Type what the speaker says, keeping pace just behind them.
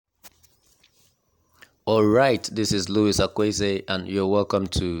All right, this is Louis Akwese, and you're welcome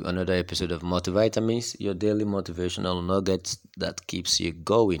to another episode of Multivitamins, your daily motivational nuggets that keeps you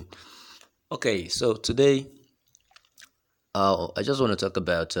going. Okay, so today I just want to talk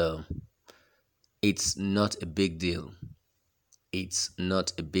about it's not a big deal. It's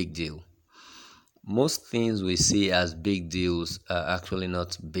not a big deal. Most things we see as big deals are actually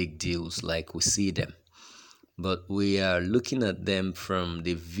not big deals like we see them, but we are looking at them from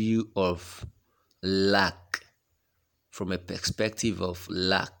the view of lack, from a perspective of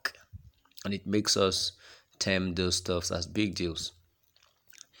lack, and it makes us term those stuffs as big deals.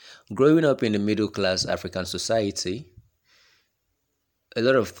 Growing up in a middle class African society, a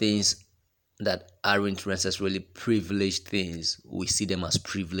lot of things that aren't necessarily privileged things, we see them as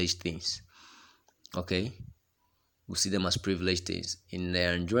privileged things. Okay? We see them as privileged things. In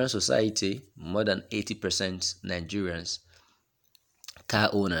the Nigerian society, more than 80% Nigerians,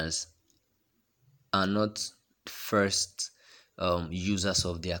 car owners, are not first users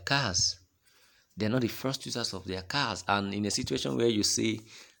of their cars. They're not the first users of their cars. And in a situation where you see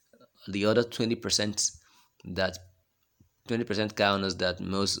the other 20% that 20% car owners that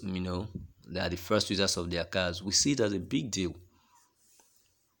most they are the first users of their cars, we see it as a big deal.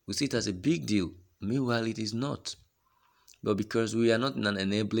 We see it as a big deal. Meanwhile, it is not. But because we are not in an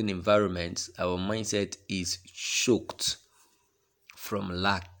enabling environment, our mindset is choked from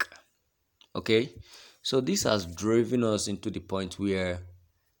lack. Okay? So this has driven us into the point where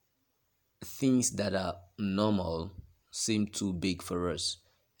things that are normal seem too big for us,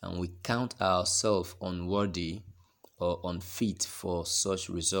 and we count ourselves unworthy or unfit for such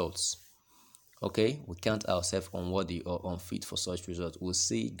results. Okay, we count ourselves unworthy or unfit for such results. We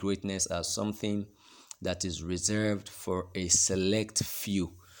see greatness as something that is reserved for a select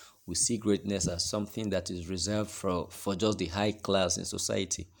few. We see greatness as something that is reserved for just the high class in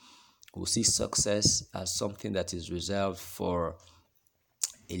society. We see success as something that is reserved for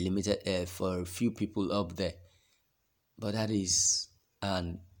a limited for a few people up there. But that is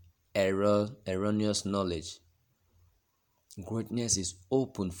an erroneous knowledge. Greatness is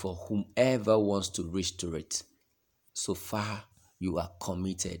open for whomever wants to reach to it. So far, you are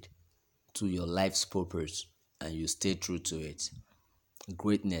committed to your life's purpose and you stay true to it.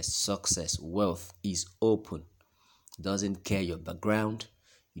 Greatness, success, wealth is open. It doesn't care your background.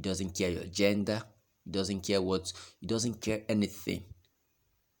 It doesn't care your gender. It doesn't care anything.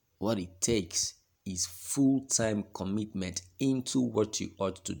 What it takes is full-time commitment into what you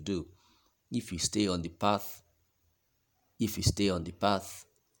ought to do. If you stay on the path,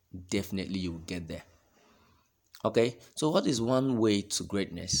 definitely you will get there. Okay, so what is one way to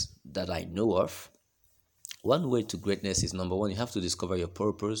greatness that I know of? One way to greatness is number one, you have to discover your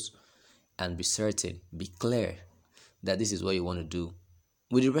purpose and be certain, be clear that this is what you want to do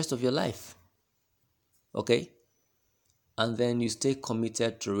with the rest of your life. Okay, and then you stay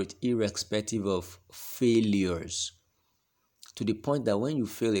committed to it irrespective of failures, to the point that when you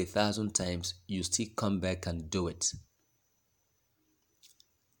fail 1,000 times, you still come back and do it.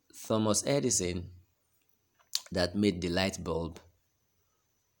 Thomas Edison that made the light bulb,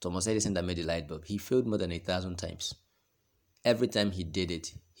 he failed more than 1,000 times. Every time he did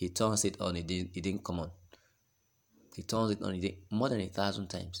it, he turns it on, it didn't come on. He turns it on, more than 1,000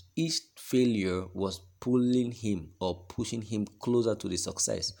 times. Each failure was pulling him or pushing him closer to the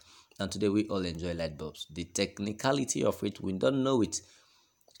success. And today we all enjoy light bulbs. The technicality of it, we don't know it.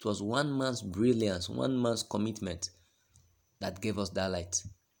 It was one man's brilliance, one man's commitment that gave us that light.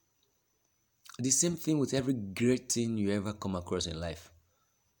 The same thing with every great thing you ever come across in life.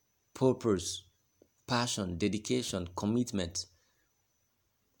 Purpose, passion, dedication, commitment.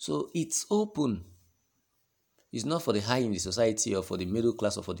 So it's open. It's not for the high in the society or for the middle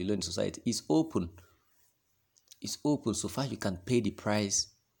class or for the low in the society. It's open. It's open. So far you can pay the price,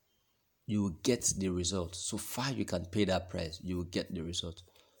 you will get the result. So far you can pay that price, you will get the result.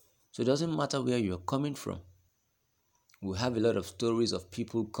 So it doesn't matter where you're coming from. We have a lot of stories of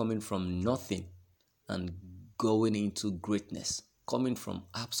people coming from nothing and going into greatness, coming from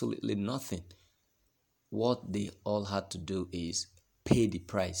absolutely nothing. What they all had to do is pay the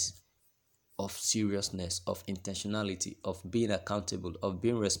price of seriousness, of intentionality, of being accountable, of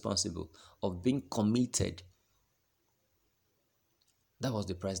being responsible, of being committed. That was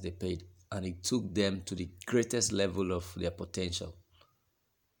the price they paid, and it took them to the greatest level of their potential.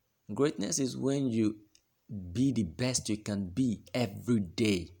 Greatness is when you be the best you can be every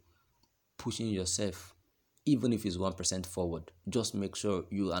day, pushing yourself, even if it's 1% forward. Just make sure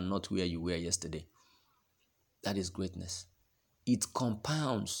you are not where you were yesterday. That is greatness. It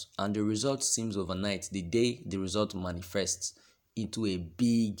compounds, and the result seems overnight the day the result manifests into a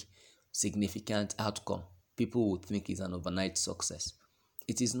big significant outcome, people would think it's an overnight success.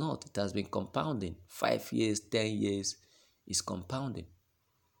 It is not. It has been compounding. 5 years, 10 years is compounding.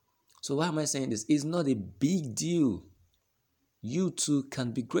 So why am I saying this? It's not a big deal. You too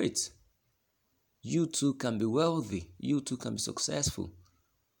can be great. You too can be wealthy. You too can be successful.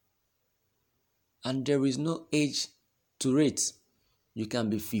 And there is no age to it. You can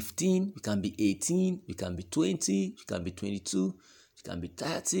be 15, you can be 18, you can be 20, you can be 22, you can be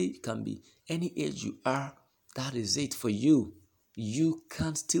 30, you can be any age you are. That is it for you. You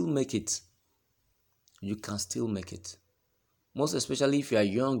can still make it. You can still make it. Most especially if you are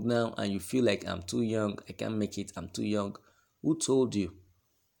young now and you feel like I'm too young, I can't make it, I'm too young. Who told you?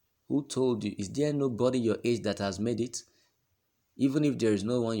 Who told you? Is there nobody your age that has made it? Even if there is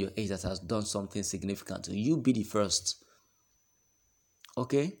no one your age that has done something significant, you be the first.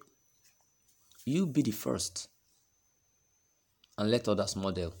 Okay? You be the first. And let others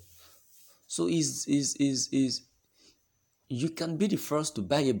model. So is you can be the first to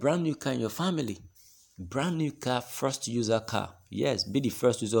buy a brand new car in your family. Brand new car, first user car. Yes, be the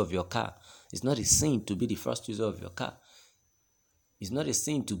first user of your car. It's not a sin to be the first user of your car. It's not a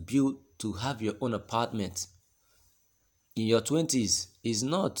sin to have your own apartment. In your 20s, it's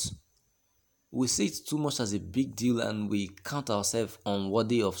not. We see it too much as a big deal and we count ourselves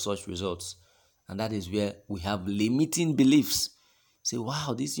unworthy of such results. And that is where we have limiting beliefs. Say,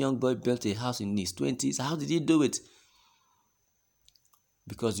 wow, this young boy built a house in his 20s. How did he do it?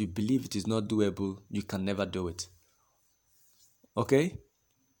 Because you believe it is not doable, you can never do it. Okay?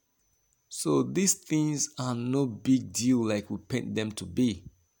 So these things are no big deal like we paint them to be.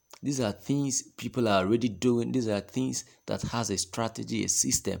 These are things people are already doing. These are things that has a strategy, a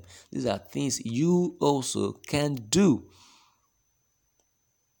system. These are things you also can do.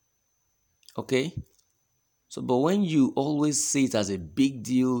 Okay? So, but when you always see it as a big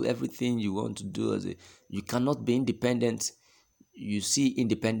deal, everything you want to do you cannot be independent. You see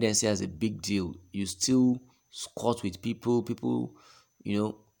independence as a big deal. You still squat with people,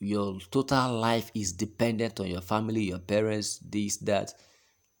 your total life is dependent on your family, your parents, this, that.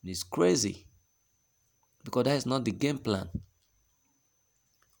 It's crazy because that is not the game plan.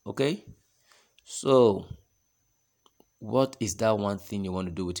 Okay? So, what is that one thing you want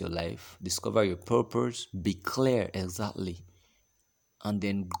to do with your life? Discover your purpose, be clear exactly, and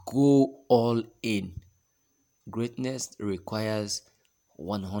then go all in. Greatness requires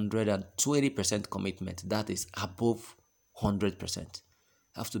 120% commitment. That is above 100%.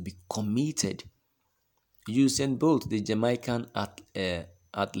 Have to be committed. Usain Bolt, the Jamaican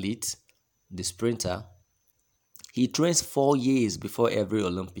athlete, the sprinter, he trains 4 years before every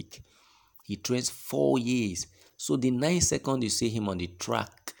Olympic. He trains 4 years. So the 9 seconds you see him on the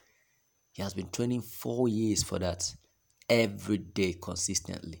track, he has been training 4 years for that every day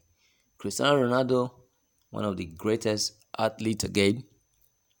consistently. Cristiano Ronaldo, one of the greatest athletes again,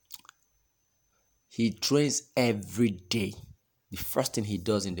 he trains every day. The first thing he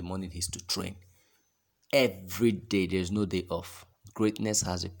does in the morning is to train. Every day, there's no day off. Greatness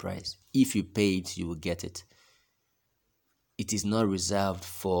has a price. If you pay it, you will get it. It is not reserved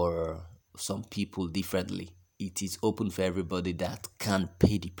for some people differently. It is open for everybody that can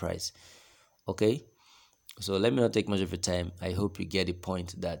pay the price. Okay? So let me not take much of your time. I hope you get the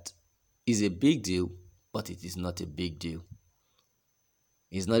point that it's a big deal, but it is not a big deal.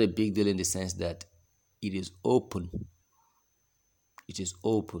 It's not a big deal in the sense that it is open. It is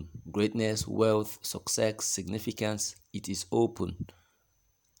open. Greatness, wealth, success, significance, it is open.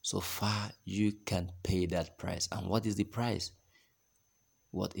 So far, you can pay that price. And what is the price?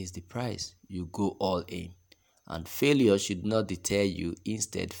 What is the price? You go all in. And failure should not deter you.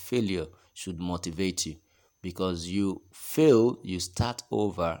 Instead, failure should motivate you. Because you fail, you start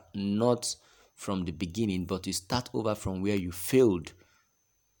over, not from the beginning, but you start over from where you failed.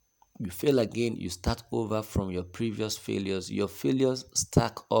 You fail again, you start over from your previous failures. Your failures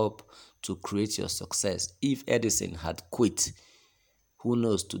stack up to create your success. If Edison had quit, who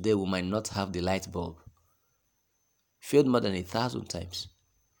knows, today we might not have the light bulb. Failed more than 1,000 times.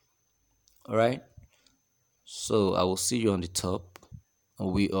 All right? So I will see you on the top,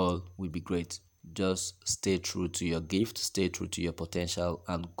 and we all will be great. Just stay true to your gift, stay true to your potential,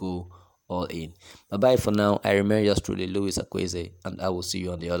 and go all in. Bye bye for now. I remain yours truly, Louis Akweze, and I will see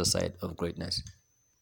you on the other side of greatness.